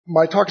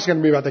my talk is going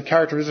to be about the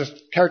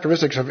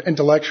characteristics of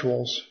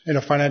intellectuals in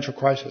a financial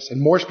crisis. And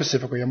more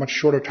specifically, a much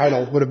shorter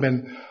title would have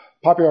been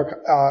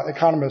Popular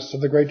Economists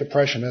of the Great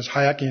Depression as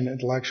Hayekian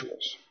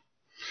Intellectuals.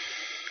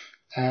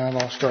 And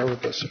I'll start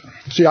with this.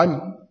 See,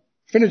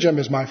 Finagem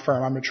is my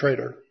firm. I'm a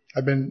trader.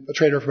 I've been a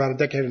trader for about a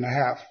decade and a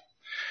half.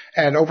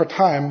 And over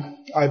time,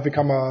 I've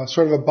become a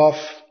sort of a buff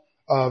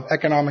of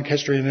economic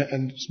history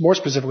and more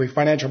specifically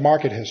financial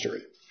market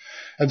history.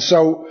 And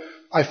so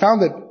I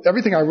found that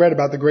everything I read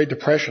about the Great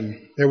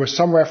Depression, there was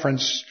some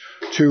reference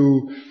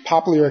to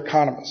popular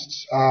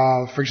economists.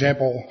 For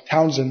example,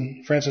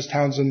 Francis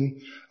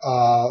Townsend,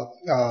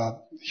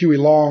 Huey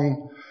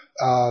Long,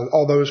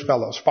 all those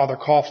fellows, Father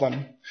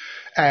Coughlin.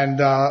 And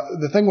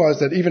the thing was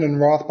that even in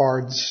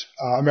Rothbard's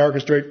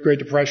America's Great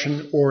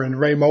Depression or in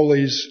Ray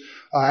Moley's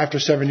After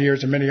 7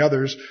 Years and many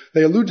others,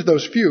 they allude to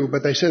those few,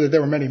 but they say that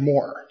there were many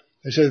more.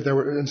 They say that there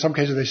were, in some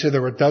cases, they say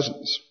there were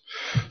dozens.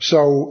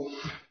 So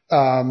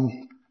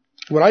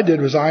what I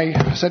did was I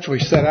essentially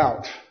set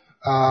out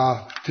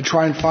to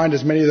try and find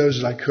as many of those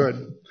as I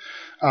could.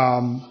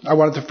 I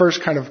wanted to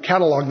first kind of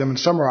catalog them and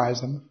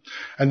summarize them.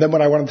 And then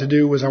what I wanted to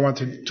do was I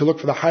wanted to look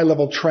for the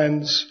high-level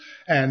trends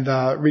and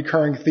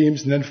recurring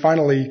themes, and then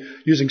finally,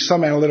 using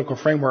some analytical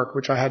framework,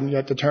 which I hadn't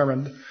yet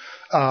determined,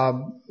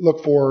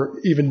 look for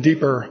even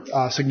deeper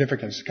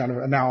significance kind of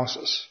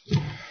analysis.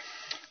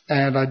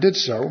 And I did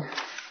so,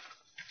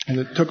 and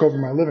it took over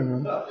my living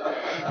room.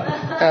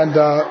 And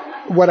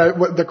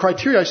what the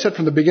criteria I set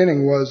from the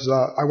beginning was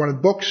I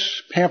wanted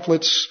books,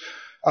 pamphlets,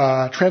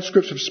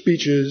 transcripts of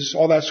speeches,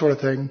 all that sort of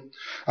thing,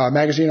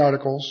 magazine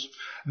articles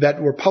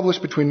that were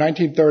published between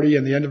 1930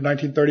 and the end of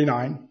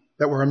 1939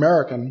 that were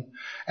American,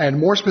 and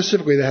more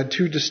specifically, they had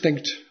two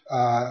distinct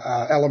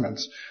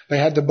elements. They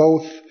had to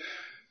both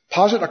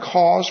posit a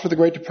cause for the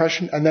Great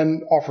Depression and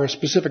then offer a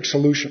specific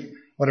solution,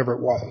 whatever it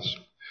was.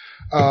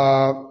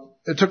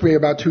 It took me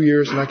about 2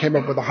 years, and I came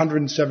up with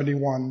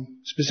 171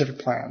 specific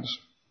plans.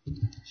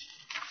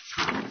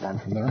 Move on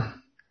from there.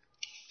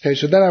 Okay,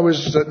 so then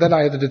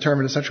I had to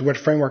determine essentially what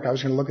framework I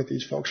was going to look at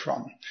these folks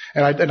from,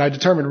 and I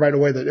determined right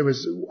away that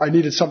I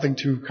needed something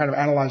to kind of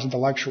analyze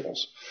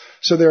intellectuals.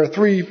 So there are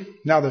three,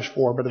 now there's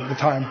four, but at the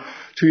time,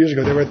 2 years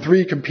ago, there were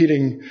three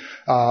competing,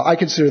 I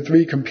consider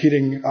three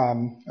competing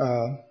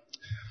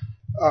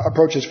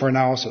approaches for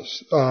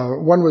analysis.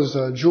 One was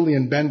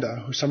Julian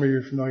Benda, who some of you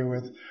are familiar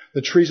with,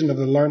 The Treason of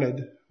the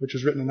Learned, which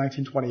was written in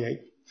 1928.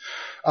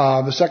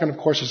 The second, of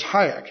course, is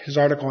Hayek, his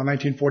article in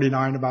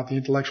 1949 about the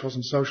intellectuals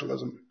and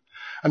socialism.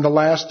 And the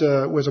last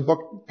was a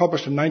book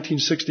published in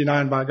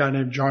 1969 by a guy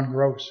named John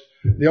Gross.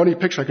 The only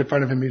picture I could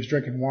find of him, he was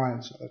drinking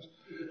wine,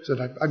 so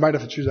I might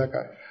have to choose that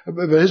guy.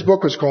 But his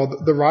book was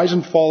called The Rise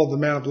and Fall of the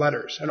Man of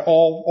Letters, and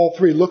all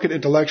three look at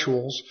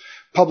intellectuals,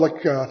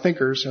 public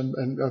thinkers,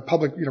 and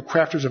public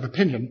crafters of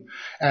opinion,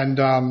 and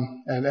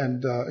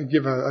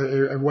give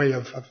a way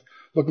of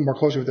looking more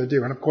closely at what they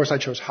do. And of course, I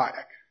chose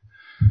Hayek.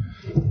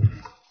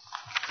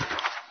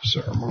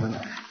 So moving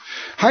on.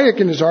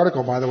 Hayek in his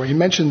article, by the way, he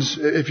mentions,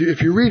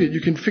 if you read it,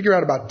 you can figure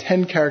out about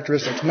 9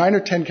 or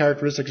 10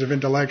 characteristics of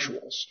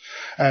intellectuals.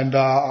 And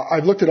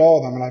I've looked at all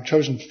of them, and I've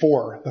chosen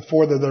 4. The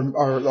 4 that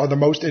are the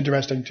most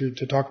interesting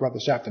to talk about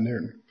this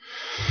afternoon.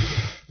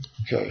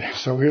 Okay,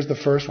 so here's the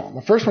first one.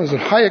 The first one is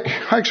that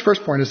Hayek's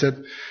first point is that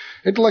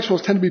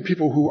intellectuals tend to be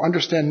people who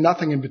understand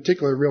nothing in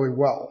particular really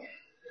well.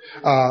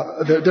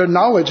 Their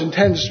knowledge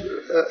intends,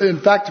 in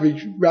fact, to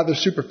be rather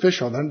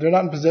superficial. They're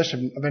not in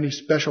possession of any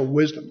special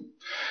wisdom.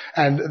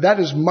 And that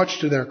is much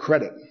to their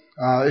credit,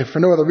 if for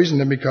no other reason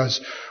than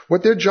because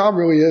what their job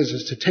really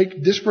is to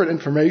take disparate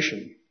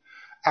information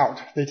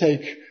out. They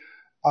take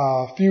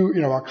a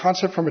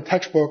concept from a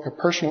textbook, a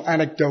personal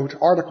anecdote,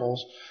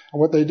 articles, and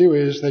what they do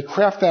is they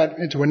craft that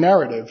into a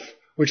narrative,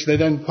 which they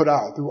then put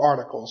out through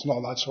articles and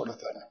all that sort of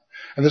thing.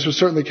 And this was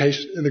certainly the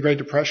case in the Great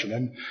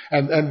Depression.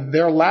 And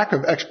their lack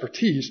of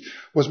expertise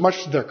was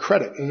much to their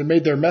credit. And it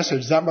made their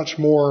message that much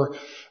more,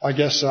 I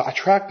guess,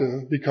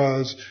 attractive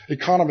because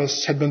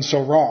economists had been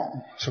so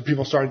wrong. So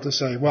people started to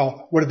say,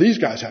 well, what do these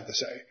guys have to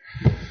say?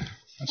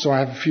 And so I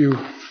have a few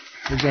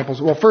examples.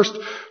 Well, first,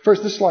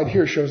 this slide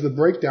here shows the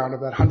breakdown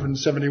of that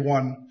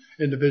 171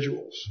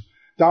 individuals,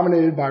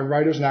 dominated by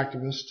writers and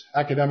activists,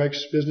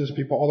 academics, business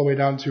people, all the way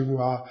down to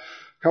a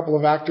couple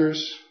of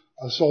actors,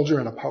 a soldier,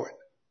 and a poet.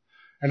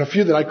 And a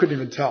few that I couldn't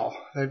even tell.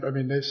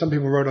 Some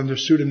people wrote under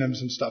pseudonyms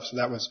and stuff, so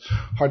that was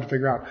hard to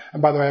figure out.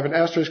 And by the way, I have an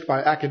asterisk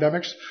by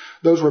academics.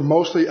 Those were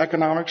mostly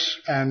economics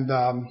and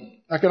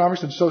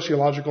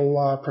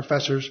sociological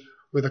professors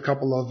with a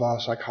couple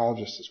of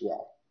psychologists as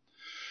well.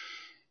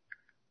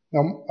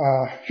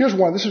 Now, here's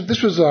one.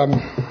 This was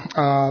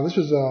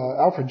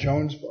Alfred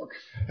Jones' book.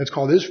 It's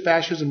called "Is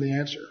Fascism the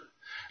Answer?"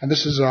 And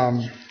this is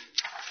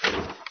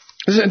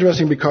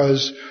interesting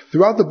because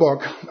throughout the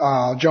book,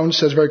 Jones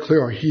says very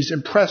clearly he's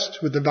impressed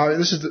with the value.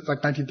 This is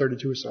like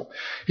 1932 or so.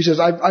 He says,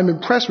 I'm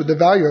impressed with the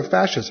value of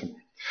fascism.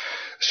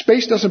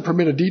 Space doesn't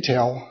permit a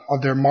detail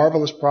of their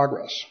marvelous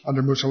progress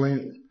under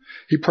Mussolini.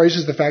 He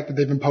praises the fact that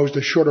they've imposed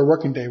a shorter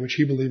working day, which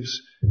he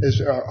believes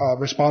is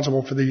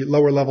responsible for the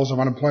lower levels of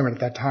unemployment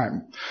at that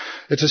time.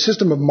 It's a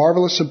system of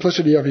marvelous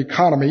simplicity of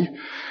economy,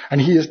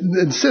 and he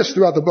insists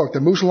throughout the book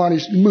that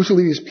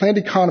Mussolini's planned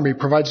economy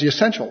provides the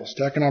essentials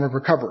to economic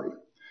recovery.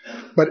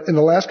 But in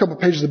the last couple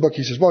of pages of the book,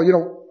 he says,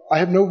 well, I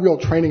have no real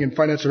training in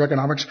finance or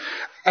economics,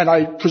 and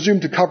I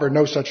presume to cover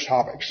no such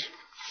topics.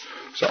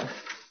 So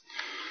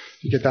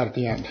you get that at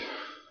the end.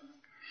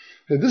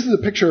 This is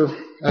a picture,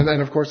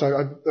 and of course,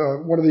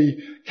 one of the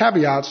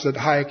caveats that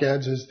Hayek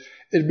adds is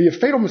it'd be a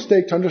fatal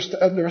mistake to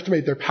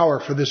underestimate their power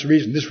for this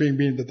reason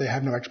being that they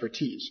have no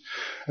expertise.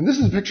 And this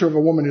is a picture of a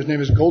woman whose name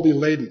is Goldie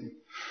Layden.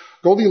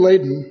 Goldie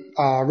Layden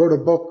wrote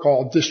a book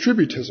called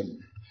Distributism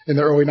in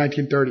the early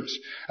 1930s,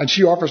 and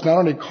she offers not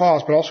only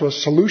cause but also a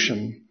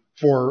solution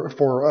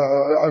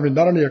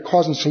not only a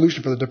cause and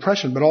solution for the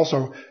Depression, but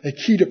also a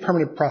key to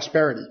permanent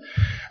prosperity.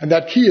 And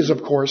that key is,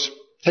 of course,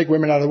 take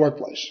women out of the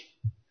workplace.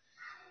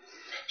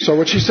 So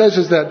what she says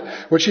is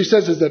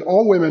that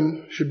all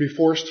women should be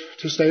forced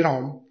to stay at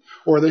home,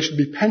 or they should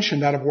be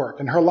pensioned out of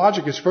work. And her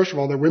logic is, first of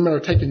all, that women are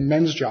taking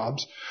men's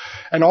jobs,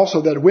 and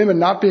also that women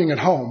not being at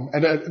home,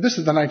 and this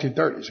is the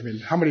 1930s. I mean,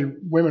 how many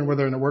women were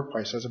there in the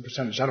workplace as a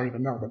percentage? I don't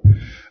even know. But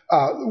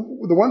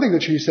the one thing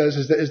that she says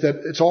is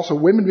that it's also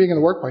women being in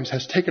the workplace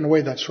has taken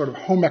away that sort of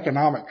home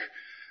economic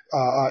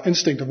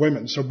instinct of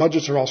women. So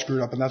budgets are all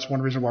screwed up, and that's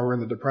one reason why we're in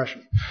the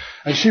Depression.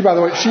 And she, by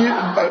the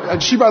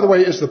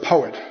way, is the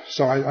poet.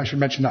 So I should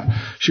mention that.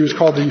 She was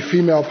called the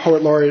Female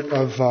Poet Laureate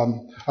of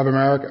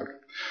America.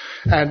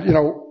 And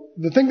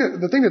the thing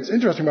that's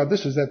interesting about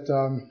this is that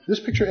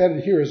this picture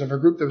added here is of a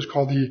group that was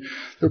called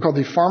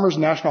the Farmers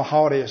National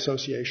Holiday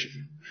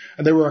Association,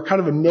 and they were a kind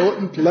of a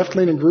militant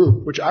left-leaning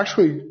group, which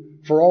actually,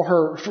 for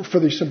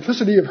the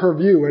simplicity of her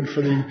view and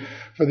for the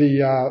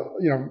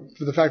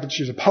fact that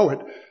she's a poet,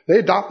 they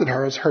adopted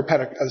her as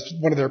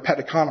one of their pet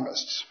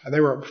economists, and they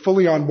were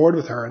fully on board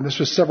with her. And this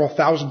was several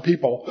thousand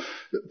people,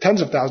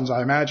 tens of thousands,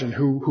 I imagine,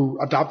 who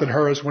adopted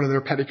her as one of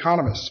their pet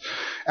economists.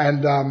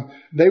 And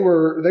they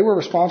were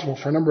responsible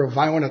for a number of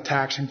violent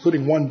attacks,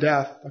 including one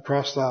death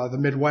across the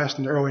Midwest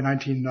in the early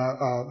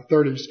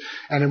 1930s.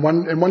 And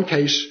in one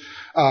case,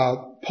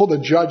 pulled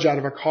a judge out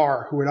of a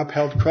car who had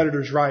upheld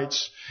creditors'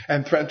 rights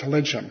and threatened to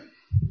lynch him.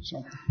 So,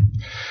 not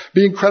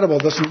being credible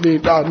doesn't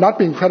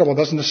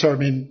necessarily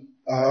mean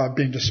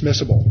being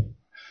dismissible.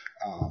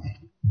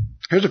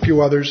 Here's a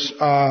few others.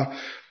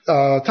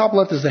 Top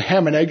left is the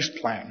ham and eggs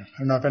plan. I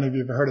don't know if any of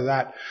you have ever heard of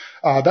that.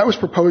 That was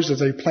proposed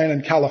as a plan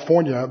in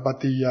California, but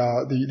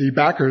the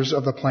backers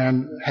of the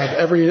plan had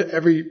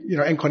every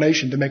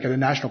inclination to make it a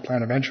national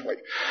plan eventually.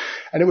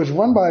 And it was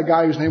run by a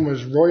guy whose name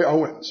was Roy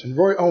Owens. And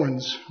Roy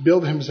Owens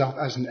billed himself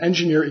as an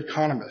engineer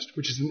economist,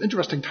 which is an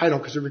interesting title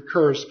because it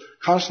recurs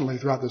constantly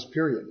throughout this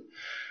period.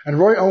 And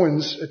Roy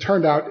Owens, it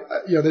turned out,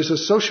 there's a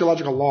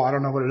sociological law. I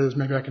don't know what it is.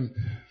 Maybe I can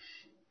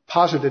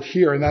posit it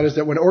here, and that is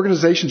that when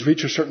organizations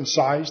reach a certain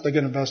size, they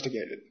get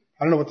investigated.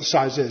 I don't know what the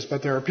size is,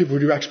 but there are people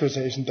who do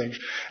exposés and things.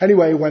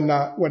 Anyway, when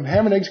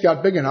ham and eggs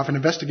got big enough, an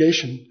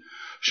investigation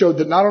showed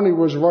that not only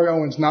was Roy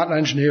Owens not an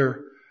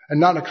engineer and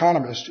not an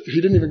economist,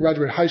 he didn't even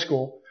graduate high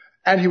school,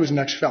 and he was an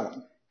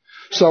ex-felon.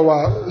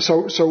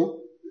 So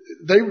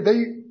they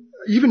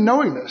even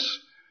knowing this,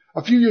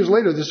 a few years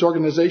later, this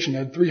organization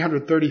had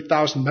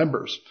 330,000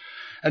 members.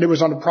 And it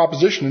was on a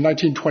proposition in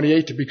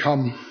 1928 to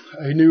become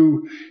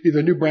either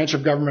a new branch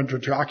of government or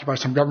to occupy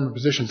some government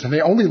positions. And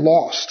they only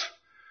lost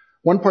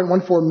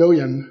 1.14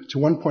 million to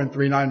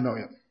 1.39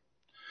 million.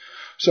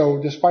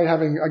 So despite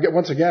having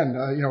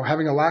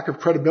a lack of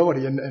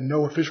credibility and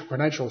no official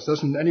credentials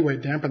doesn't in any way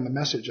dampen the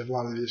message of a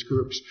lot of these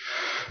groups.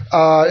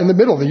 In the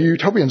middle, the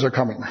utopians are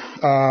coming.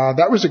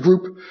 That was a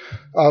group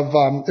of,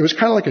 it was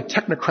kind of like a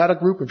technocratic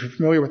group, if you're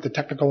familiar with the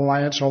Technical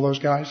Alliance and all those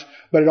guys,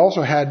 but it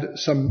also had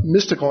some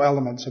mystical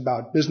elements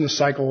about business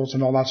cycles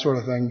and all that sort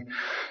of thing.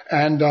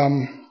 And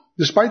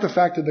despite the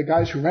fact that the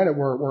guys who ran it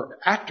were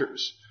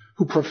actors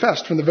who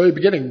professed from the very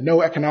beginning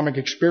no economic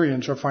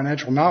experience or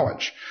financial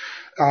knowledge,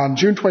 on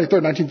June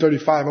 23rd,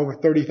 1935, over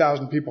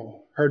 30,000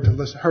 people came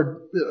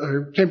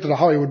to the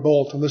Hollywood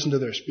Bowl to listen to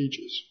their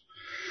speeches.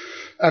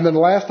 And then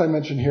the last I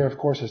mentioned here, of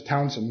course, is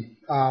Townsend.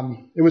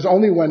 It was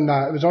only when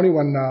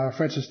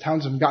Francis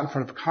Townsend got in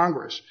front of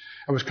Congress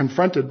and was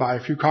confronted by a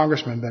few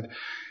congressmen that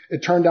it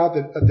turned out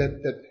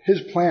that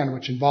his plan,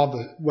 which involved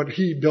what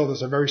he billed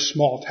as a very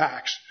small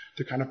tax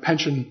to kind of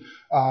pension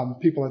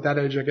people at that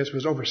age, I guess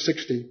was over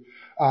 60,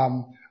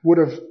 would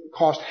have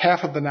cost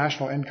half of the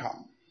national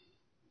income.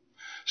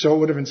 So it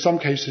would have, in some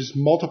cases,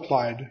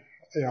 multiplied,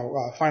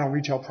 final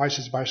retail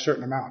prices by a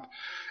certain amount.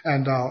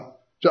 And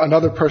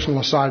another personal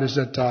aside is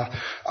that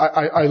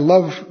I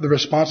love the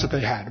response that they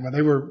had when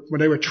they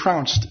were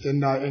trounced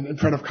in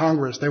front of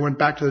Congress. They went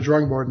back to the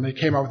drawing board and they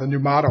came out with a new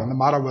motto, and the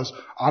motto was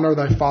 "Honor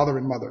thy father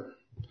and mother."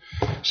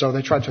 So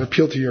they tried to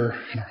appeal to your,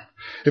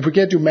 if we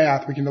can't do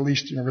math, we can at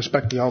least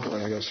respect the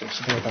elderly, I guess, or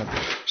something like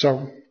that.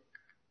 So.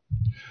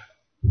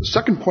 The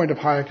second point of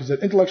Hayek is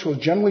that intellectuals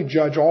generally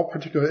judge all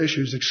particular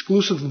issues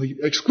exclusively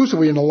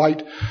in the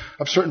light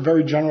of certain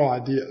very general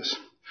ideas.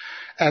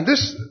 And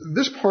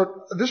this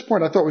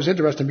point I thought was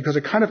interesting because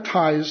it kind of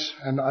ties,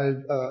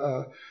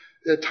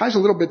 it ties a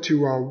little bit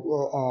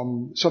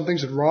to some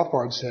things that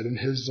Rothbard said in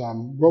his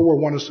World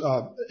War I is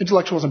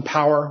Intellectuals and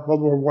Power,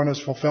 World War I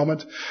is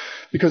Fulfillment,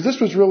 because this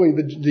was really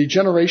the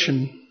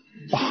generation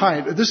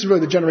this is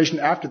really the generation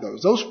after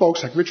those. Those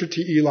folks like Richard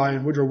T. Ely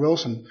and Woodrow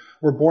Wilson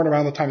were born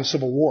around the time of the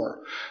Civil War.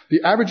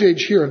 The average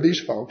age here of these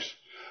folks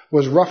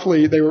was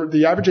roughly,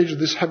 the average age of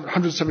this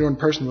 171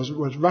 person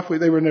was roughly,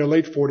 they were in their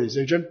late 40s.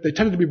 They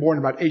tended to be born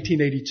in about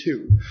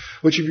 1882,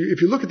 which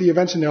if you look at the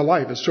events in their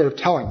life, it's sort of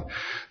telling.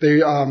 They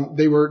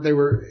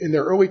were in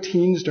their early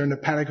teens during the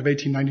Panic of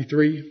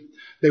 1893.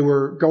 They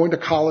were going to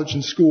college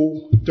and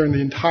school during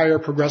the entire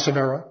Progressive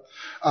era.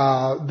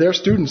 Their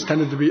students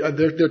tended to be,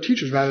 their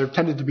teachers rather,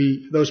 tended to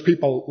be those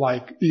people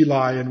like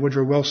Ely and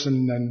Woodrow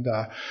Wilson and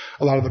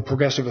a lot of the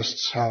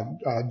progressivists,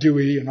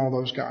 Dewey and all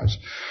those guys.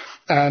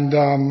 And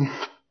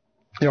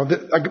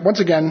once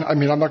again, I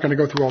mean, I'm not going to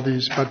go through all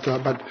these, but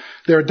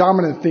there are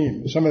dominant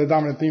themes. Some of the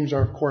dominant themes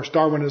are, of course,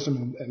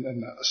 Darwinism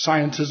and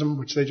scientism,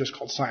 which they just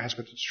called science,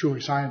 but it's truly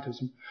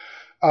scientism.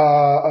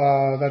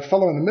 That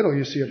fellow in the middle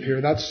you see up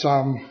here,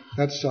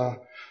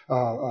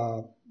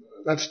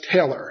 that's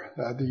Taylor,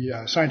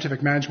 the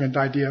scientific management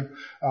idea.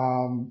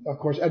 Of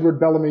course, Edward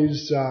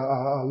Bellamy's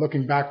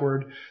looking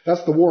backward.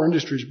 That's the War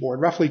Industries Board.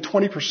 Roughly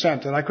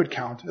 20% that I could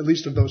count, at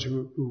least of those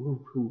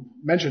who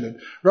mentioned it,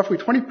 roughly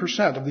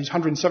 20% of these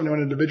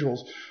 171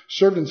 individuals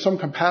served in some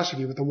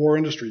capacity with the War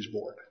Industries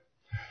Board.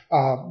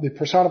 The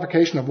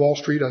personification of Wall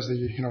Street as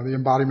the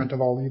embodiment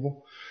of all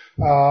evil.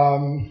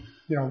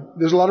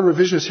 There's a lot of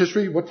revisionist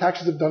history. What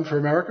taxes have done for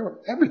America?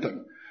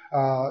 Everything.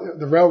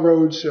 The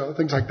railroads,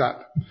 things like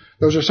that.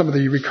 Those are some of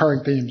the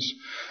recurring themes.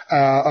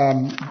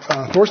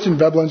 Thorstein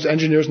Veblen's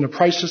Engineers in the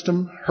Price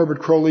System, Herbert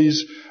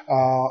Crowley's,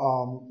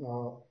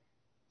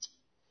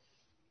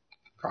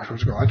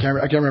 what's it called? I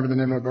can't remember the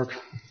name of the book.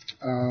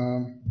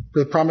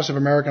 The Promise of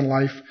American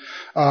Life,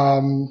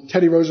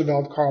 Teddy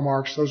Roosevelt, Karl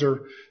Marx. There's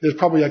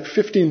probably like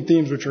 15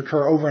 themes which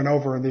recur over and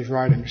over in these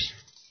writings.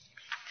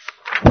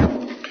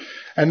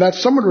 And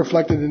that's somewhat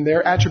reflected in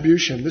their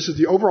attribution. This is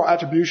the overall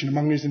attribution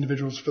among these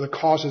individuals for the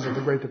causes of the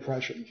Great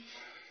Depression.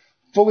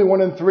 Fully 1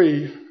 in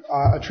 3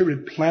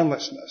 attributed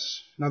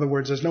planlessness. In other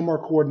words, there's no more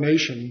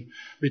coordination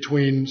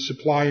between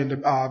supply and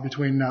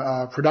between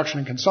production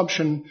and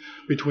consumption,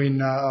 between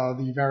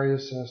the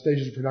various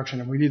stages of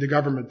production, and we need the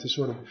government to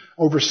sort of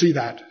oversee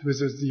that.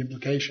 This is the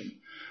implication.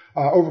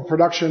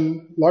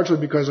 Overproduction, largely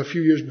because a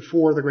few years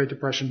before the Great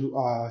Depression,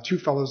 two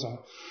fellows, I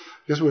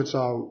guess it's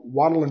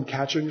Waddell and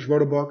Catchings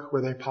wrote a book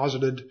where they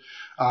posited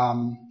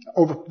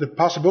the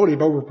possibility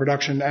of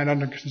overproduction and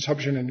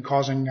underconsumption and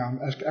causing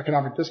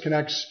economic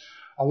disconnects,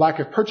 a lack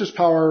of purchase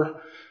power,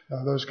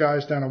 those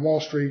guys down on Wall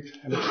Street,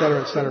 and et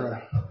cetera, et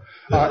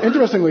cetera.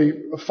 Interestingly,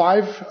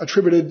 5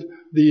 attributed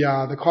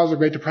the cause of the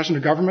Great Depression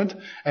to government,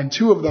 and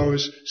 2 of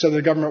those said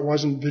the government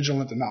wasn't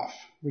vigilant enough.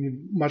 We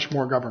need much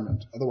more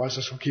government, otherwise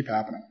this will keep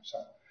happening. So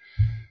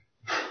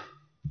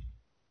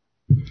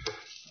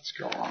let's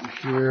go on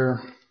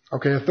here.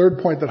 Okay, a third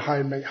point that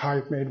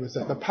Hayek made was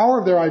that the power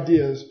of their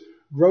ideas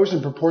grows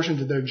in proportion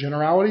to their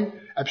generality,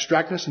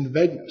 abstractness, and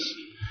vagueness.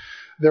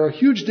 There are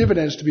huge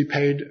dividends to be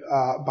paid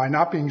by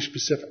not being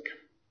specific.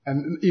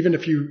 And even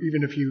if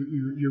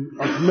you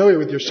are familiar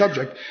with your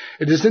subject,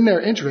 it is in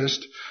their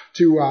interest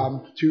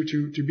to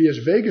be as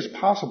vague as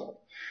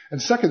possible.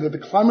 And second, that the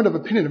climate of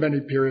opinion of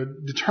any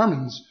period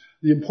determines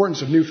the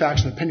importance of new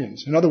facts and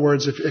opinions. In other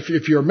words,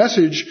 if your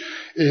message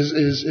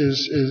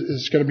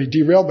is going to be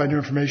derailed by new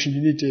information,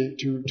 you need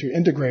to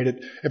integrate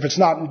it. If it's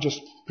not, you just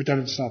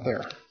pretend it's not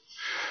there.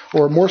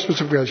 Or more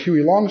specifically, as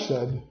Huey Long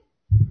said,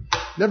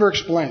 never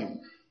explain.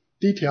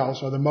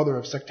 Details are the mother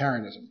of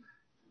sectarianism.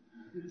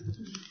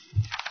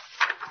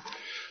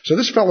 So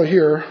this fellow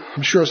here,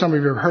 I'm sure some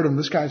of you have heard of him.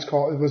 This guy's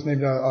was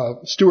named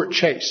Stuart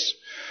Chase.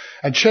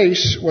 And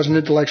Chase was an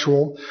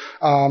intellectual.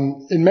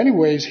 In many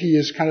ways, he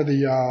is kind of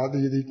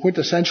the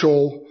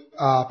quintessential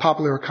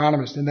popular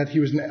economist in that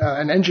he was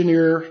an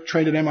engineer,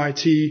 trained at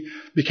MIT,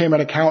 became an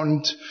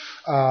accountant,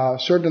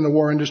 served in the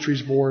War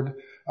Industries Board,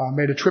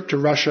 made a trip to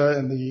Russia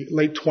in the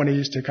late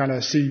 20s to kind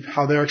of see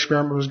how their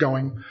experiment was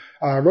going,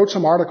 wrote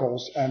some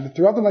articles. And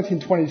throughout the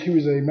 1920s, he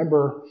was a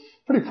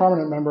pretty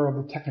prominent member of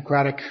the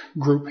technocratic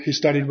group. He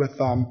studied with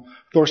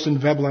Thorstein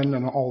Veblen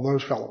and all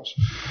those fellows.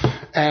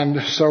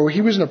 And so he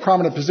was in a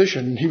prominent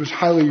position. He was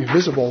highly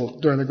visible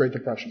during the Great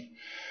Depression.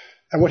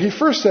 And what he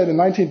first said in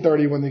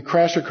 1930 when the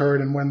crash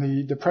occurred and when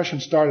the Depression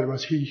started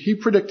was he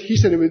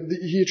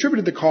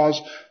attributed the cause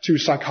to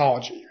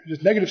psychology,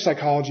 just negative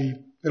psychology.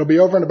 It'll be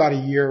over in about a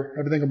year.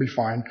 Everything will be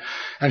fine.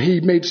 And he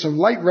made some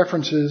light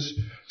references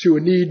to a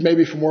need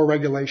maybe for more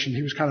regulation.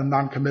 He was kind of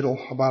noncommittal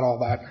about all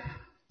that.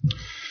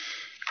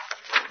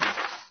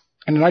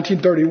 And in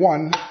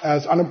 1931,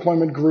 as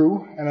unemployment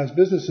grew and as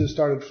businesses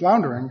started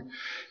floundering,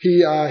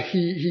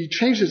 he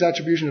changed his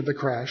attribution of the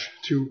crash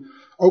to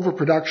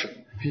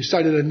overproduction. He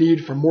cited a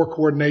need for more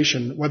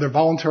coordination, whether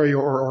voluntary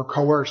or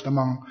coerced,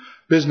 among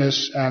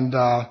business and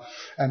the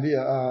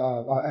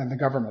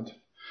government.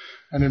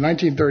 And in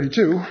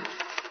 1932,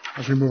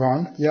 as we move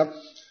on. Yep.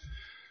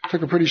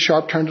 Took a pretty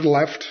sharp turn to the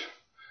left.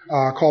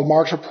 Called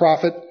Marks of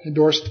Profit,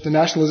 endorsed the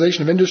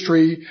nationalization of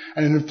industry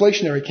and an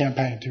inflationary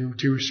campaign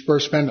to spur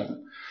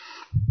spending.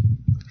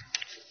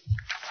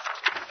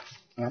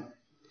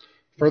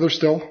 Further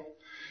still,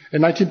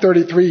 in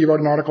 1933, he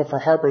wrote an article for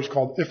Harper's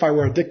called If I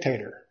Were a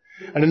Dictator.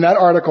 And in that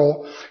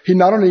article, he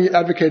not only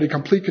advocated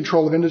complete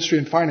control of industry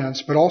and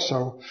finance, but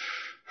also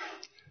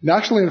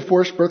nationally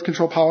enforced birth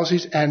control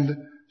policies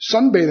and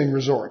sunbathing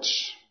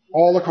resorts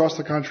all across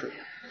the country.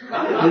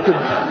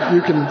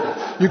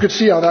 You could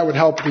see how that would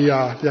help the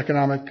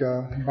economic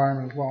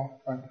environment as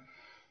well. Right?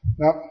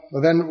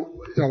 But then,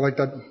 like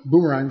that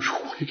boomerang,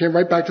 he came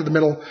right back to the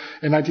middle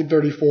in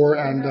 1934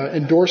 and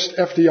endorsed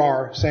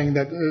FDR, saying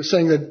that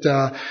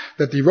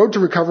the road to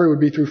recovery would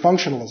be through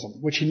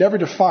functionalism, which he never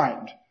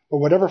defined. But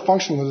whatever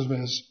functionalism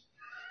is,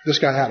 this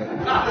guy had it.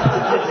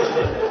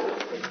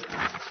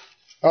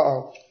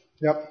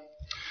 Yep.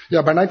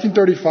 Yeah, by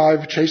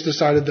 1935, Chase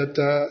decided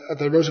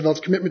that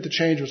Roosevelt's commitment to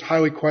change was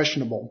highly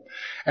questionable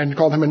and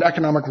called him an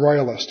economic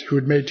royalist who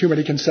had made too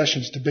many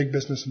concessions to big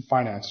business and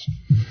finance.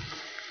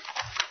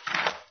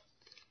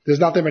 There's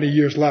not that many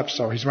years left,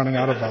 so he's running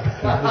out of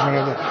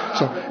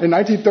So in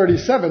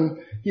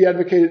 1937, he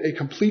advocated a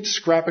complete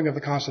scrapping of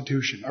the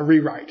Constitution, a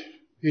rewrite.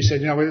 He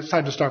said, it's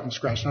time to start from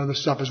scratch. None of this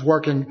stuff is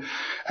working.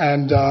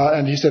 And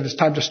he said it's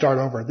time to start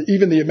over.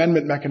 Even the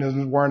amendment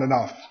mechanisms weren't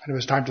enough. And it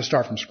was time to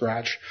start from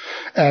scratch.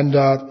 And in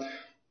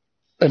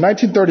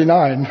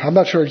 1939, I'm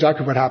not sure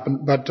exactly what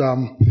happened, but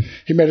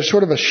he made a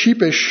sort of a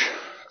sheepish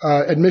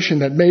admission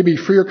that maybe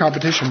freer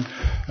competition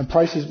and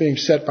prices being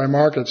set by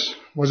markets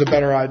was a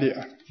better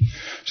idea.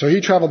 So he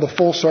traveled the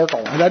full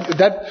circle. And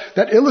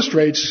that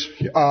illustrates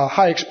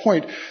Hayek's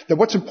point that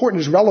what's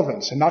important is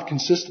relevance and not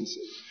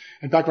consistency.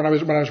 In fact, when I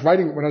was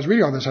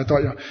reading on this, I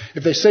thought,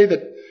 if they say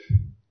that,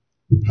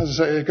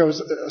 it goes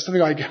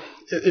something like,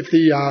 if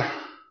the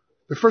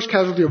first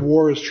casualty of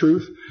war is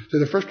truth, so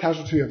the first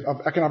casualty of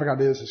economic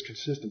ideas is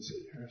consistency.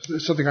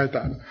 Something like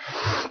that.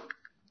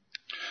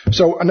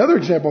 So another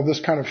example of this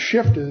kind of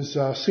shift is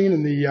seen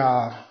in the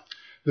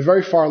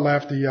very far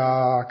left,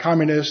 the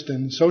communist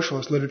and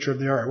socialist literature of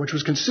the era, which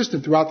was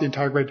consistent throughout the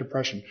entire Great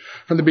Depression.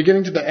 From the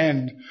beginning to the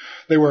end,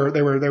 they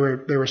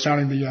were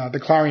sounding the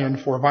clarion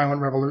for a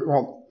violent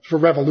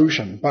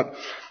revolution. But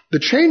the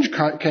change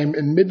came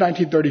in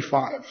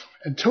mid-1935.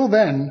 Until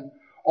then,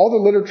 all the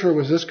literature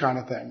was this kind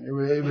of thing.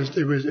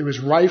 It was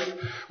rife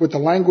with the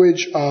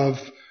language of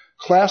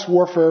class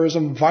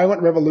warfareism,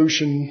 violent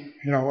revolution,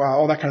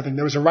 all that kind of thing.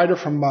 There was a writer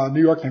from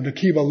New York named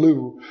Akiva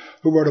Lew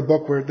who wrote a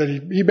book where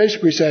he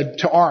basically said,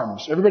 to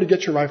arms. Everybody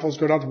get your rifles,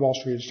 go down to Wall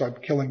Street and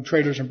start killing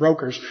traders and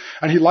brokers.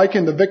 And he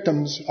likened the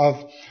victims of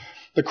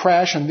the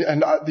crash and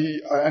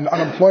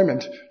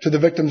unemployment to the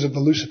victims of the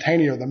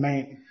Lusitania or the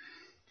Maine.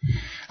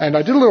 And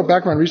I did a little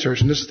background research,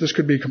 and this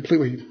could be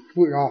completely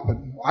off, but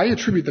I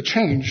attribute the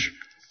change,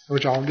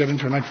 which I'll get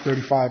into in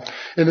 1935,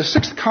 in the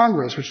 6th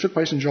Congress, which took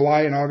place in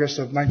July and August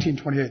of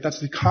 1928.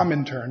 That's the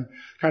Comintern,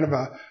 kind of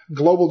a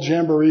global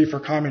jamboree for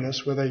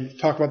communists where they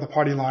talk about the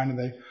party line and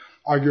they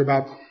argue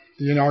about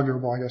the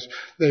inarguable, I guess.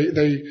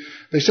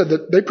 They said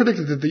that they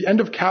predicted that the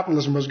end of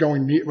capitalism was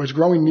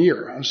growing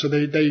near. And so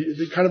they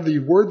kind of the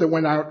word that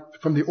went out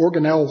from the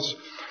organelles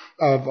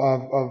of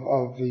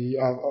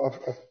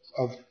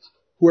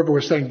whoever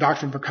was saying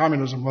doctrine for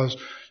communism was,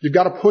 you've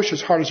got to push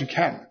as hard as you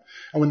can.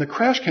 And when the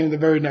crash came the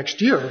very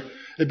next year,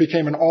 it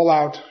became an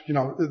all-out,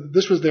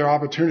 this was their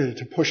opportunity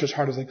to push as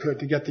hard as they could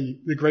to get the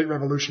Great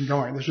Revolution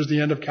going. This was the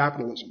end of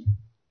capitalism.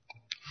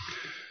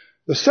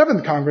 The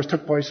 7th Congress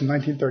took place in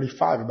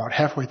 1935, about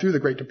halfway through the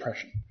Great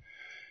Depression.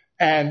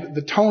 And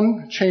the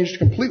tone changed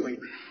completely.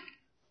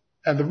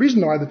 And the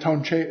reason why the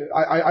tone changed,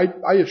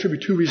 I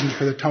attribute 2 reasons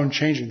for the tone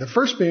changing. The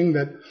first being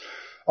that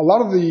a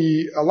lot of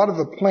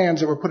the plans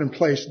that were put in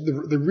place,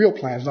 the real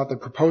plans, not the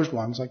proposed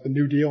ones, like the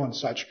New Deal and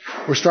such,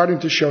 were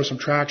starting to show some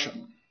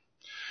traction.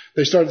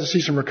 They started to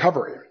see some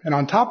recovery. And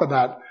on top of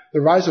that,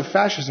 the rise of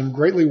fascism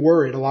greatly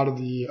worried a lot of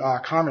the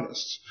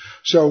communists.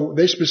 So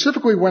they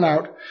specifically went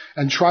out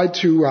and tried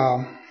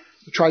to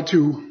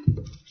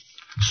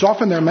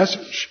soften their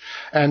message.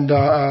 And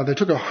they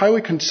took a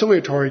highly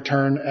conciliatory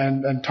turn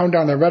and toned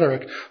down their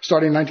rhetoric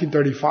starting in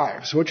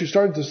 1935. So what you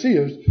started to see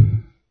is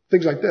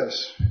things like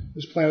this.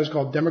 This plan is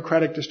called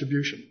democratic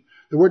distribution.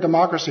 The word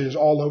democracy is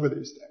all over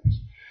these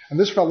things. And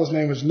this fellow's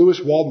name was Lewis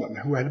Waldman,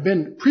 who had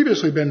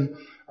previously been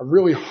a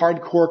really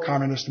hardcore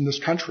communist in this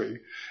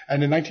country.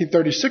 And in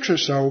 1936 or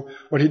so,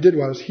 what he did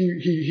was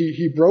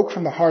he broke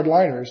from the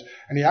hardliners,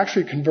 and he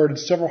actually converted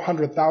several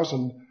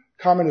 100,000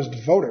 communist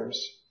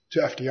voters to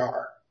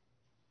FDR.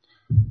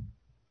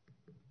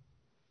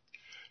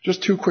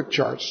 Just 2 quick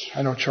charts.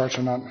 I know charts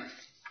are not...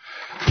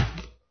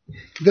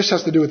 This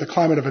has to do with the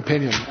climate of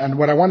opinion. And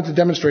what I wanted to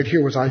demonstrate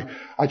here was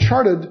I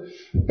charted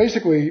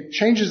basically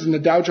changes in the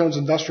Dow Jones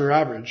Industrial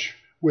Average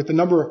with the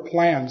number of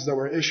plans that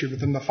were issued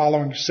within the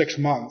following 6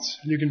 months.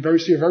 And you can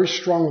see a very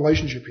strong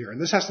relationship here.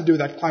 And this has to do with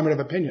that climate of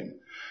opinion.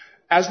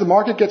 As the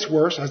market gets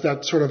worse, as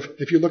that sort of,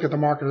 if you look at the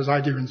market as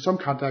I do in some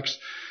contexts,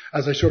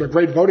 as a sort of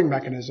great voting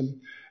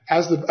mechanism,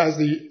 as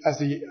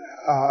the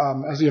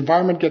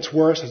environment gets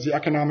worse, as the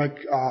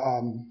economic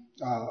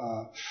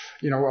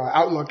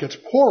outlook gets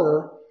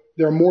poorer,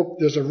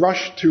 there's a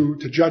rush to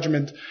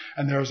judgment,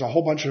 and there's a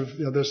whole bunch of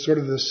there's sort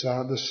of this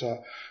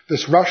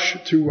rush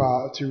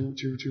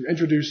to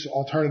introduce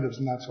alternatives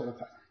and that sort of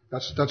thing.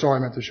 That's all I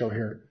meant to show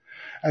here.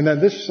 And then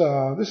this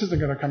isn't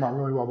going to come out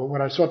really well, but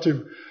what I sought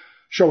to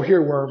show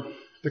here were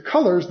the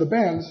colors, the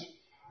bands,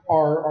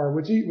 are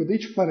with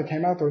each planet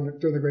came out during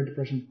the Great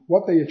Depression,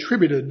 what they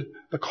attributed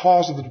the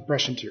cause of the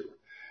depression to.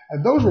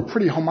 And those were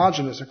pretty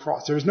homogeneous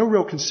across. There was no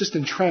real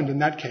consistent trend in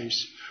that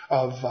case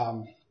of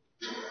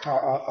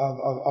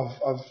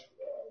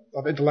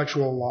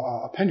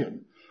intellectual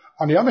opinion.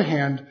 On the other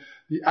hand,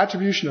 the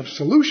attribution of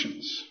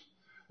solutions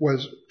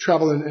was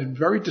traveled in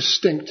very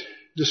distinct,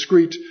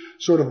 discrete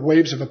sort of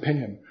waves of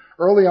opinion.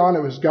 Early on,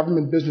 it was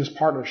government-business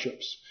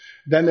partnerships.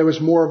 Then there was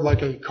more of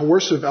like a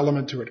coercive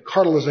element to it,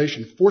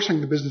 cartelization,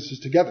 forcing the businesses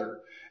together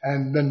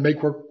and then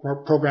make work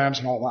programs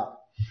and all that.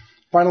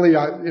 Finally, in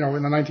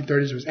the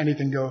 1930s, it was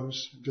anything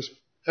goes, just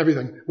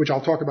everything, which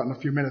I'll talk about in a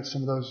few minutes.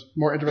 Some of those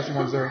more interesting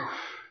ones there.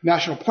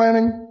 National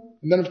planning,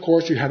 and then of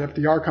course you had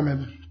FDR come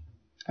in,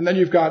 and then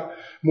you've got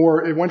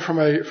more. It went from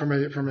a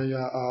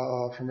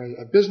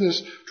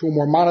business to a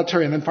more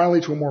monetary, and then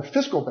finally to a more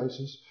fiscal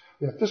basis.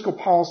 We have fiscal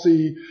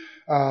policy,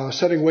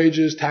 setting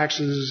wages,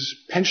 taxes,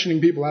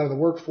 pensioning people out of the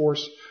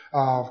workforce.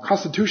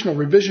 Constitutional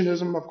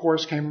revisionism, of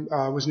course,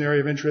 was an area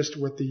of interest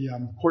with the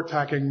court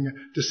tacking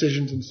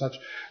decisions and such.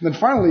 And then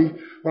finally,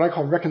 what I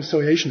call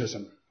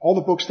reconciliationism. All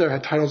the books there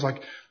had titles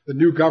like The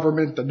New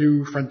Government, The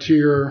New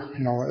Frontier.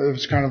 It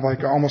was kind of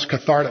like almost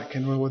cathartic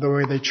in the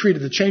way they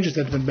treated the changes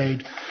that had been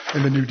made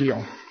in the New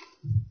Deal.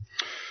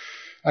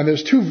 And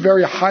there's two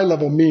very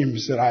high-level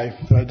memes that I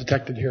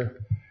detected here.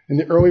 In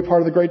the early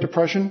part of the Great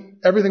Depression,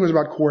 everything was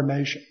about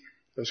coordination.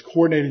 It was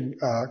coordinating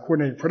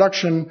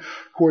production,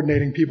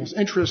 coordinating people's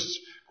interests,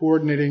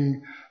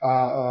 coordinating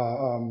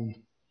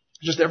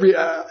just every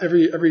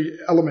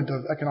element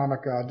of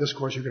economic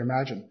discourse you can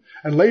imagine.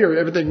 And later,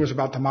 everything was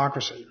about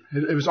democracy.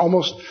 It was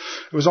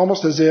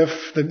almost as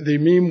if the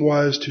meme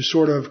was to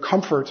sort of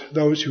comfort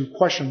those who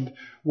questioned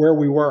where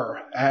we were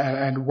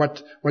and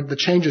what the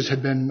changes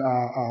had been.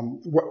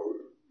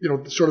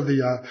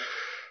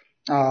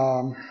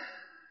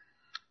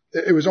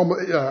 It was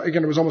almost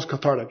it was almost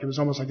cathartic. It was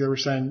almost like they were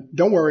saying,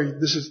 "Don't worry,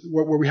 this is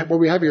what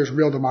we have here is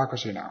real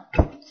democracy now,"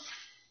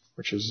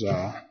 which is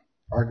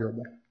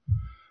arguable.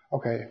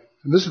 Okay,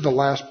 and this is the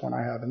last point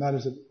I have, and that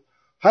is that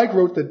Hayek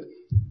wrote that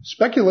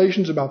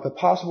speculations about the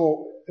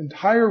possible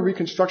entire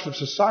reconstruction of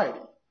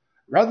society,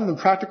 rather than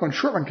practical and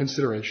short-run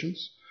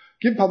considerations,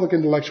 give public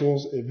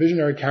intellectuals a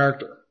visionary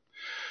character.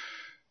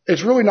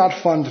 It's really not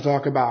fun to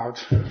talk about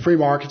free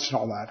markets and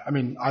all that. I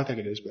mean, I think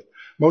it is, but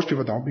most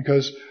people don't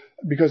because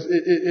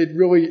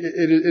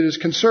it is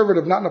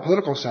conservative, not in a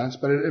political sense,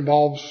 but it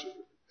involves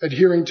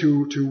adhering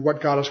to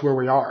what got us where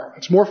we are.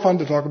 It's more fun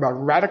to talk about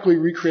radically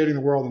recreating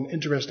the world in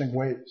interesting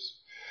ways.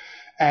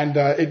 And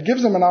it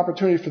gives them an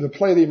opportunity for the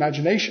play of the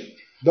imagination.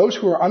 Those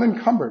who are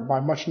unencumbered by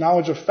much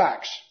knowledge of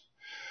facts,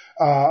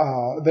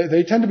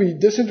 they tend to be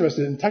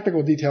disinterested in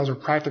technical details or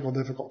practical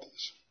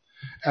difficulties.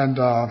 And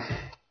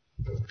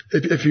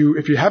if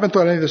you haven't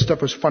thought any of this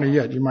stuff was funny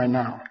yet, you might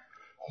now.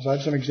 So I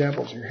have some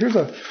examples here. Here's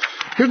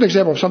an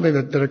example of something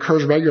that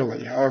occurs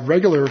regularly.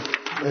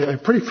 A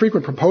pretty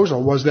frequent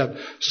proposal was that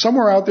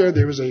somewhere out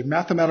there was a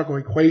mathematical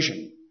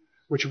equation,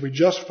 which if we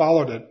just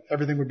followed it,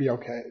 everything would be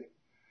okay.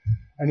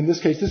 And in this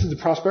case, this is the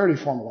prosperity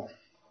formula.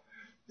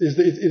 It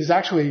is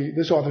actually,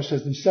 this author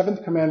says, the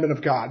seventh commandment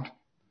of God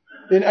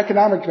in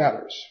economic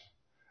matters.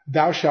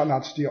 Thou shalt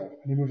not steal.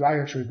 And he moves, I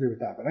actually agree with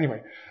that. But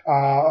anyway,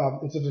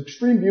 it's of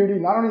extreme beauty.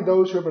 Not only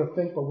those who are able to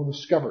think, but will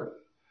discover it.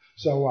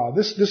 So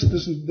this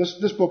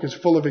book is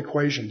full of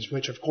equations,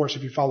 which, of course,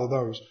 if you follow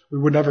those, we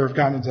would never have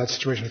gotten into that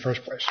situation in the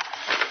first place.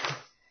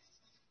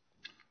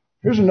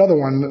 Here's another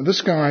one.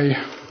 This guy,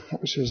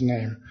 what was his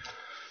name?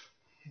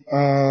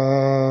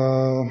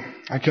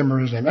 I can't remember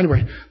his name.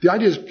 Anyway, the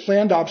idea is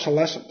planned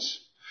obsolescence.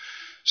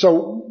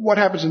 So what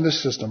happens in this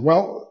system?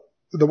 Well,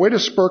 the way to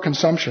spur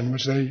consumption,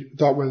 which they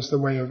thought was the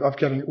way of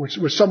getting, which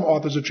some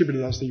authors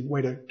attributed as the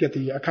way to get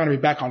the economy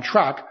back on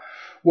track,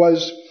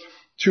 was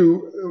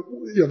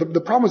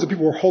the problem was that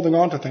people were holding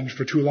on to things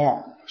for too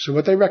long. So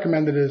what they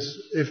recommended is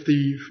if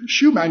the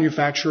shoe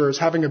manufacturer is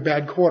having a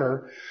bad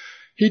quarter,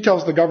 he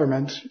tells the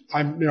government,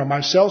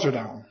 my sales are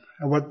down.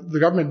 And what the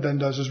government then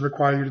does is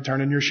require you to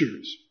turn in your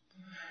shoes.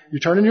 You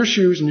turn in your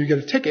shoes and you get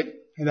a ticket,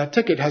 and that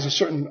ticket has a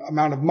certain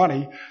amount of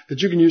money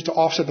that you can use to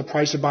offset the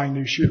price of buying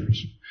new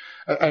shoes.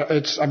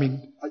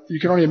 You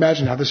can only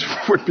imagine how this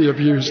would be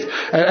abused.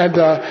 Every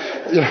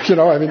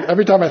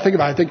time I think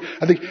about it,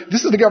 I think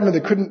this is the government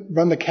that couldn't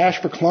run the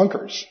cash for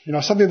clunkers.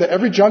 Something that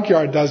every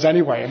junkyard does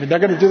anyway. They're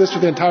going to do this for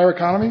the entire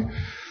economy?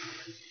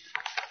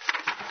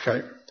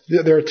 Okay.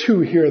 There are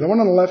two here. The one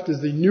on the left is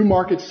the New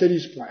Market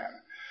Cities plan.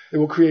 It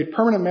will create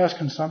permanent mass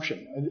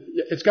consumption. And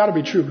it's got to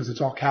be true because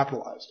it's all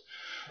capitalized.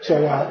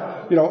 So,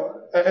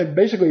 and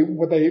basically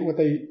what they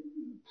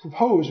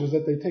proposed was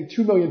that they take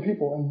 2 million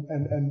people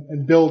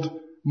and build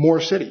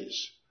more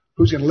cities.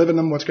 Who's going to live in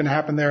them? What's going to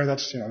happen there?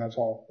 That's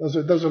all.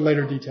 Those are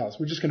later details.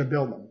 We're just going to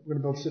build them. We're going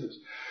to build cities.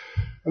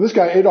 And this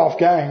guy, Adolf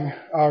Gang,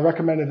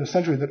 recommended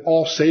essentially that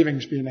all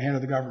savings be in the hand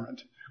of the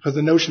government. Because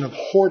the notion of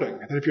hoarding,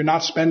 that if you're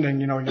not spending,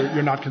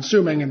 you're not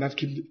consuming, and that's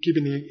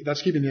keeping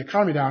the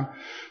economy down.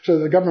 So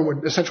the government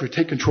would essentially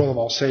take control of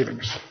all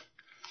savings.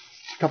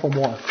 A couple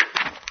more.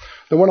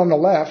 The one on the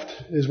left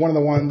is one of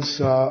the ones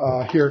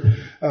here,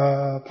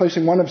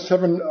 placing one of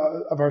 7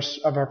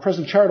 of our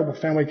present charitable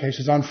family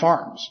cases on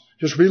farms,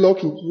 just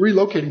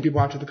relocating people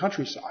out to the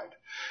countryside.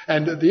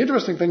 And the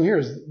interesting thing here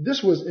is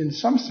this was in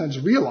some sense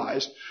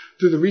realized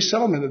through the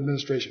Resettlement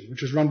Administration,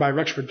 which was run by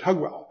Rexford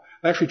Tugwell.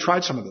 They actually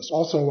tried some of this.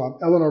 Also,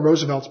 Eleanor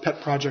Roosevelt's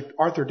pet project,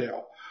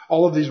 Arthurdale.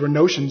 All of these were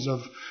notions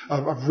of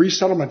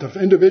resettlement of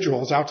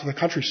individuals out to the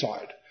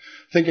countryside,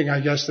 thinking,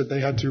 I guess, that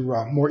they had to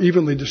more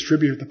evenly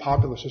distribute the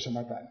populace or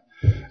something like that.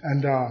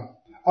 And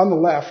on the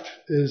left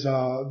is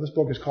this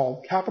book is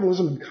called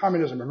Capitalism and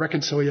Communism: A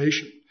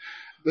Reconciliation.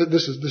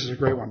 This is a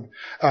great one.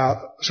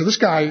 So this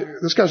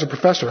guy's a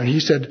professor, and he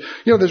said,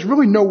 there's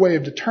really no way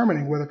of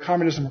determining whether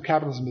communism or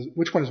capitalism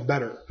which one is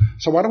better.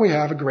 So why don't we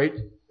have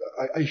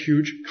a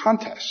huge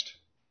contest?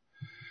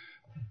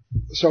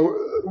 So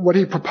what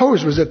he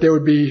proposed was that there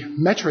would be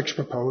metrics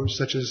proposed,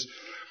 such as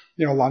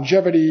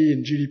longevity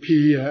and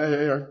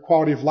GDP,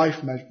 quality of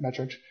life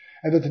metrics,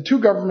 and that the two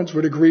governments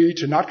would agree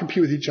to not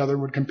compete with each other,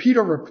 would compete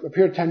over a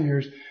period of 10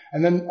 years,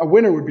 and then a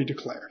winner would be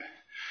declared.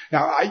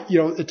 Now,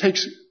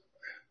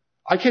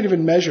 I can't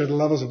even measure the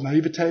levels of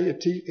naivete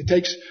it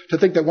takes to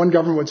think that one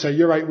government would say,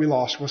 "You're right, we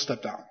lost, we'll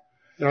step down."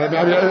 The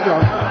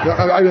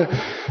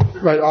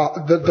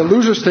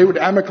loser state would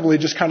amicably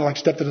just kind of like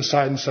step to the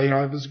side and say,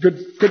 it was a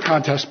good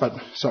contest, but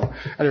so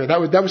anyway,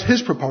 that was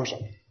his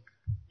proposal.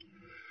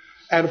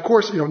 And of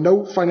course,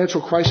 no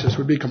financial crisis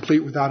would be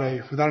complete without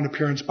an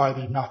appearance by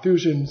the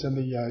Malthusians and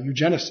the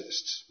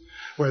eugenicists,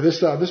 where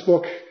this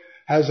book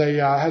has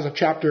a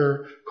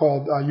chapter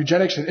called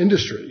Eugenics and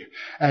Industry.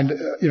 And,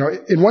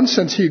 in one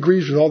sense, he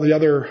agrees with all the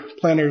other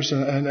planners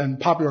and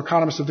popular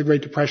economists of the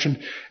Great Depression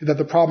that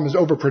the problem is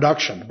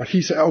overproduction. But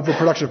he said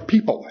overproduction of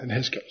people in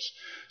his case.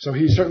 So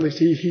he certainly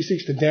he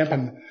seeks to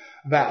dampen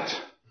that.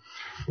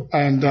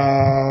 And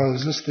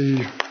is this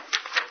the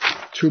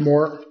 2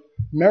 more?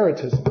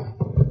 Meritism.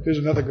 Here's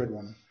another good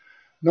one.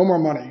 No more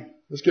money.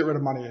 Let's get rid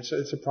of money.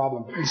 It's a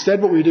problem.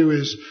 Instead, what we do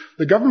is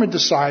the government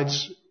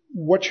decides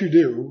what you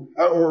do,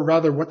 or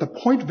rather what the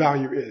point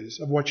value is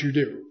of what you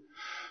do.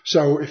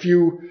 So if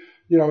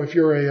if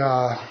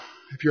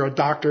you're a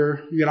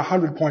doctor, you get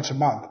 100 points a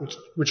month,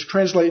 which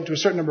translate into a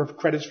certain number of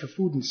credits for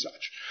food and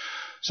such.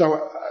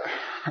 So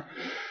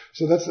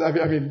that's,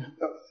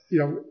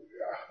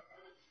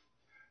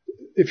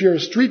 if you're a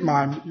street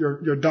mime,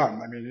 you're done.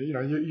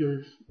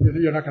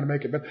 You're not going to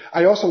make it. But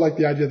I also like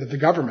the idea that the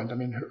government,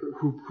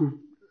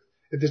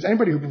 if there's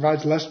anybody who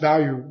provides less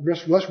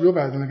real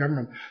value than the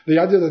government, the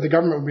idea that the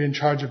government would be in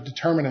charge of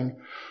determining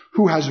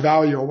who has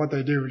value or what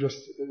they do just,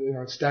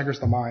 it staggers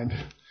the mind.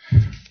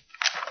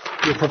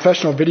 You're a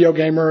professional video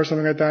gamer or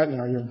something like that,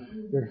 you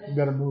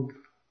better move.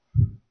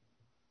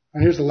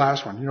 And here's the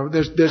last one.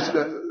 There's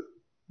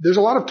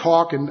a lot of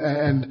talk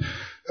and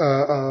a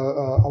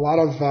lot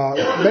of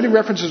many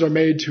references are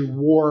made to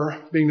war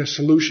being the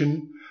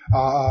solution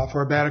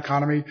for a bad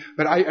economy,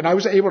 but I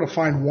was able to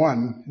find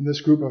one in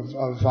this group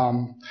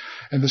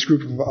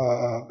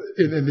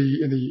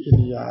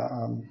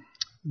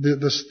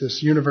this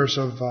universe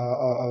of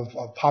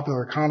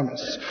popular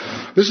economists.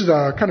 This is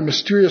a kind of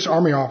mysterious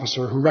army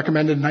officer who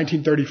recommended in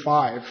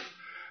 1935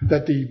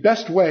 that the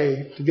best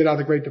way to get out of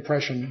the Great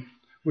Depression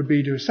would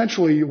be to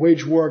essentially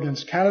wage war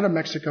against Canada,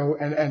 Mexico,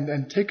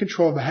 and take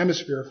control of the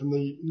hemisphere from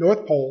the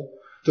North Pole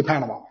to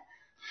Panama.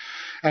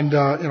 And,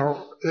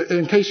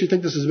 in case you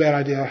think this is a bad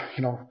idea,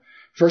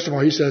 first of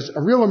all, he says,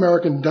 a real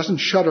American doesn't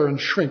shudder and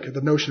shrink at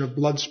the notion of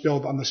blood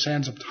spilled on the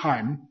sands of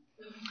time.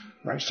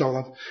 Right?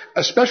 So,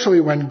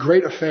 especially when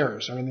great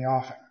affairs are in the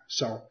offing.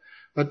 So,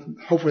 but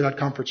hopefully that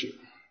comforts you.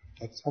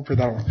 Hopefully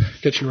that'll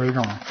get you where you're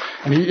going.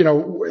 And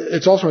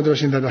it's also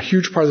interesting that a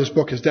huge part of this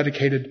book is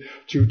dedicated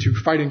to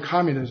fighting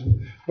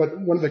communism. But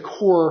one of the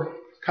core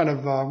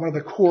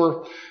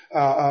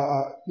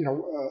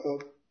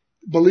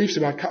beliefs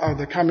about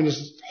the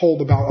communists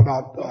hold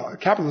about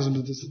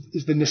capitalism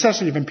is the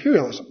necessity of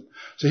imperialism.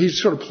 So he's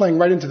sort of playing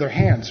right into their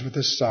hands with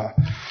this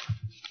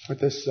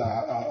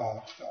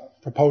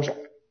proposal.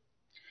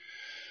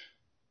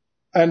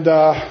 And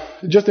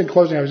just in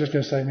closing, I was just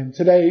going to say,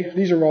 today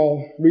these are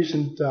all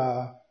recent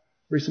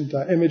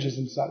images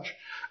and such.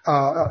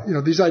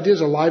 These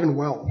ideas are alive and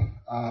well.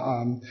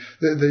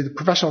 The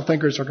professional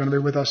thinkers are going to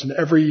be with us in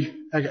every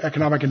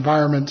economic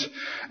environment,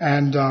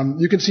 and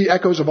you can see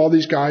echoes of all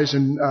these guys.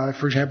 And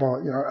for example,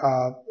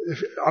 I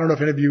don't know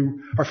if any of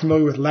you are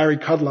familiar with Larry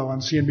Kudlow on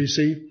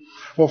CNBC.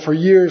 Well, for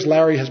years,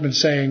 Larry has been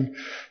saying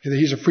that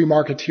he's a free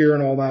marketeer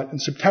and all that. In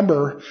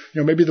September,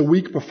 maybe the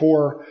week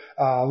before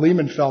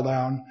Lehman fell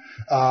down,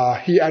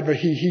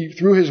 he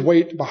threw his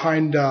weight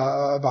behind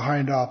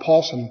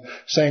Paulson,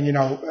 saying,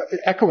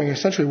 echoing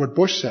essentially what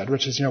Bush said,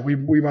 which is,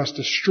 we must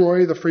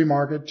destroy the free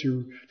market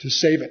to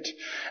save it.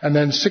 And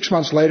then 6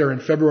 months later, in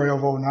February of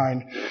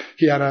 2009,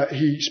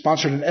 he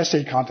sponsored an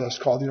essay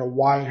contest called,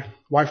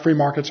 why free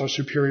markets are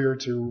superior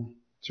to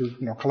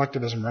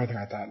collectivism or anything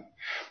like that.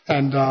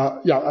 And,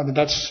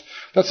 that's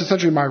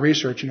essentially my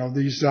research.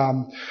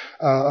 The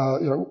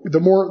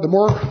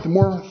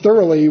more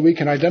thoroughly we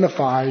can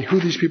identify who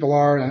these people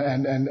are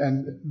and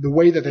the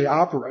way that they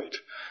operate,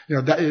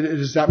 that it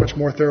is that much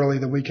more thoroughly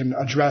that we can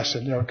address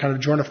and, kind of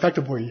join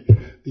effectively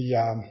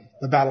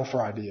the battle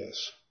for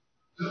ideas.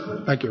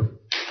 Thank you.